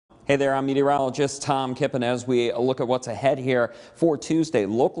Hey there, I'm meteorologist Tom Kippen. As we look at what's ahead here for Tuesday,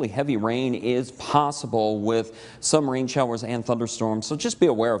 locally heavy rain is possible with some rain showers and thunderstorms. So just be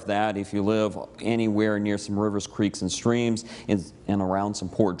aware of that if you live anywhere near some rivers, creeks, and streams and around some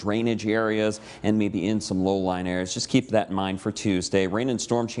poor drainage areas and maybe in some low-lying areas. Just keep that in mind for Tuesday. Rain and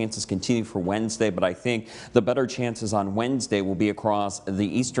storm chances continue for Wednesday, but I think the better chances on Wednesday will be across the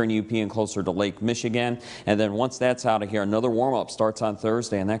eastern UP and closer to Lake Michigan. And then once that's out of here, another warm-up starts on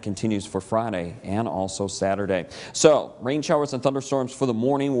Thursday, and that continues for Friday and also Saturday. So rain showers and thunderstorms for the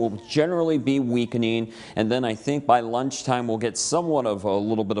morning will generally be weakening, and then I think by lunchtime we'll get somewhat of a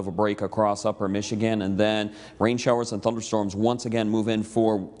little bit of a break across upper Michigan, and then rain showers and thunderstorms once again move in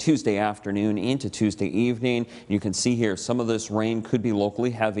for Tuesday afternoon into Tuesday evening. You can see here some of this rain could be locally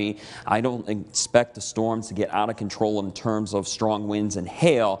heavy. I don't expect the storms to get out of control in terms of strong winds and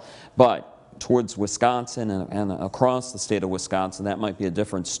hail, but towards Wisconsin and across the state of Wisconsin, that might be a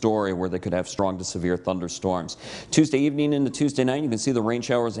different story where they could have strong to severe thunderstorms. Tuesday evening into Tuesday night, you can see the rain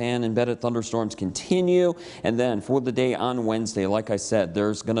showers and embedded thunderstorms continue. And then for the day on Wednesday, like I said,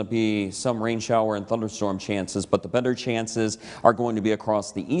 there's going to be some rain shower and thunderstorm chances, but the better chances are going to be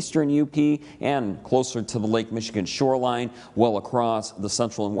across the eastern UP and closer to the Lake Michigan shoreline, while across the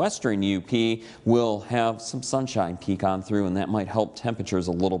central and western UP will have some sunshine peek on through, and that might help temperatures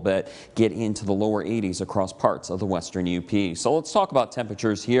a little bit get into the lower 80s across parts of the western UP. So let's talk about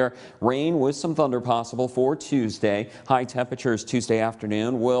temperatures here. Rain with some thunder possible for Tuesday. High temperatures Tuesday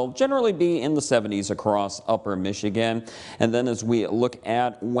afternoon will generally be in the 70s across upper Michigan. And then as we look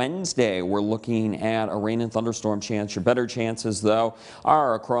at Wednesday, we're looking at a rain and thunderstorm chance. Your better chances, though,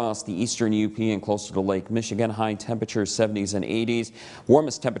 are across the eastern UP and closer to Lake Michigan. High temperatures 70s and 80s.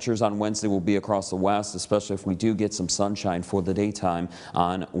 Warmest temperatures on Wednesday will be across the west, especially if we do get some sunshine for the daytime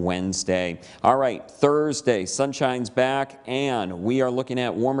on Wednesday. All right, Thursday, sunshine's back, and we are looking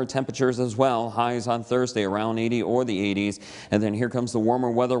at warmer temperatures as well. Highs on Thursday around 80 or the 80s. And then here comes the warmer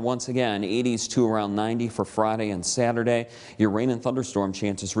weather once again, 80s to around 90 for Friday and Saturday. Your rain and thunderstorm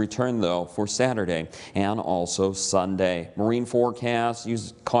chances return, though, for Saturday and also Sunday. Marine forecast,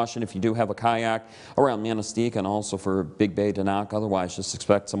 use caution if you do have a kayak around Manistee and also for Big Bay to knock. Otherwise, just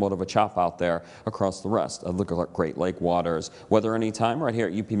expect somewhat of a chop out there across the rest of the Great Lake waters. Weather anytime right here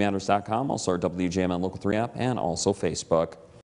at upmatters.com. Also our WJMN Local 3 app, and also Facebook.